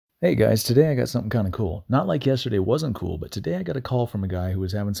Hey guys, today I got something kind of cool. Not like yesterday wasn't cool, but today I got a call from a guy who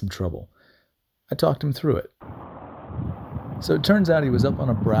was having some trouble. I talked him through it. So it turns out he was up on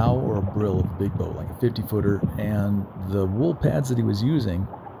a brow or a brill of a big boat, like a 50-footer, and the wool pads that he was using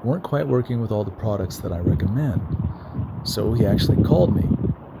weren't quite working with all the products that I recommend. So he actually called me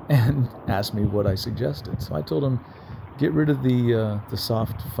and asked me what I suggested. So I told him, get rid of the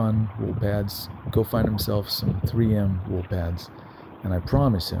soft, fun wool pads, go find himself some 3M wool pads, and I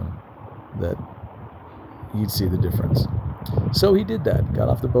promise him that he'd see the difference. So he did that. Got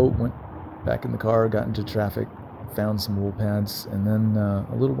off the boat, went back in the car, got into traffic, found some wool pads, and then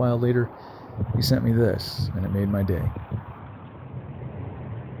a little while later, he sent me this, and it made my day.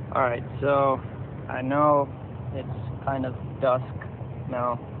 Alright, so I know it's kind of dusk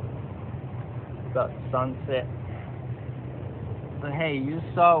now, about sunset. But hey, you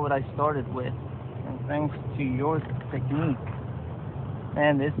saw what I started with, and thanks to your technique,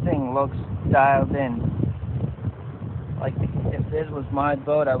 man, this thing looks dialed in. Like, if this was my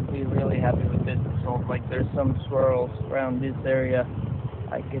boat, I would be really happy with this result. Like, there's some swirls around this area,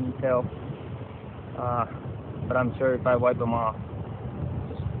 I can tell. But I'm sure if I wipe them off,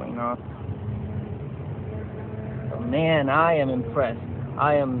 just clean off. But man, I am impressed.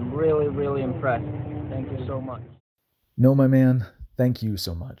 I am really, really impressed. Thank you so much. No, my man, thank you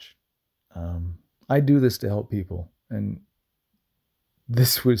so much. I do this to help people, and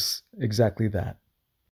this was exactly that.